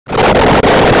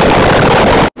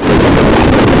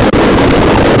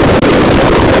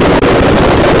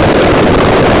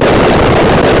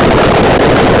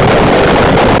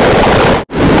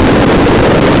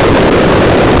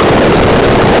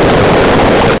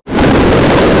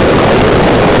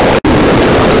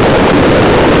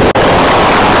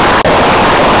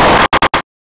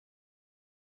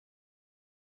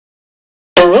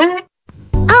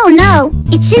Oh no,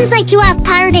 it seems like you have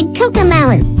pirated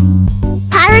Cocomelon.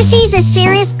 Piracy is a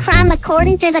serious crime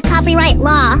according to the copyright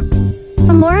law.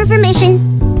 For more information,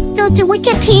 go to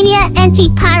Wikipedia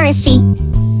Anti-Piracy.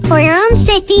 For your own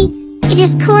safety, it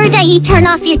is cooler that you turn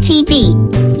off your TV.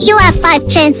 You have 5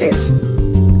 chances.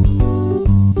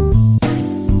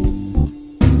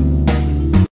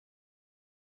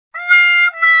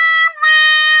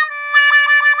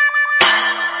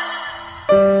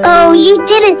 Oh, you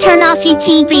didn't turn off your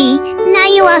TV. Now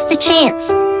you lost a chance.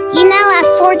 You now have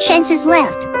 4 chances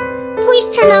left. Please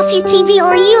turn off your TV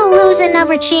or you'll lose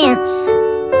another chance.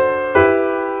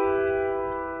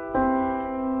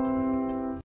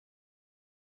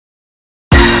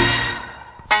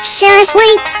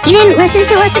 Seriously? You didn't listen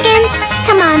to us again?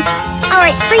 Come on.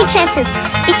 Alright, 3 chances.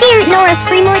 If you ignore us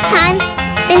 3 more times,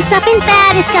 then something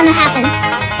bad is gonna happen.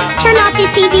 Turn off your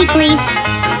TV, please.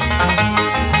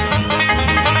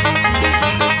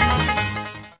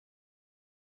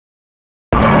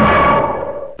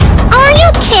 Are you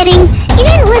kidding? You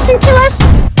didn't listen to us?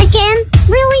 Again?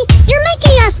 Really? You're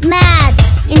making us mad.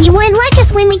 And you wouldn't like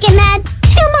us when we get mad.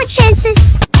 2 more chances.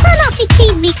 Turn off your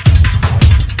TV.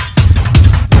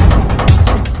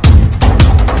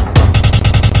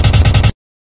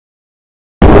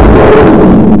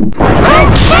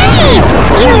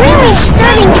 You're really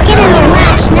starting to get on your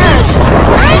last nerves.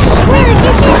 I swear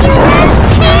this is your last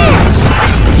chance.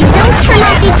 If you don't turn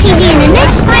off your TV in the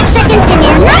next 5 seconds, then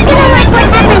you're not gonna like what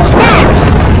happens next.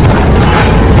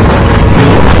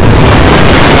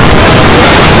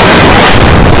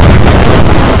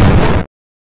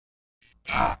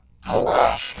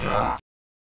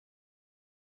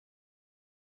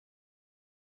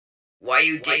 Why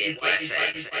you did it,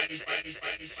 B.U.S.F?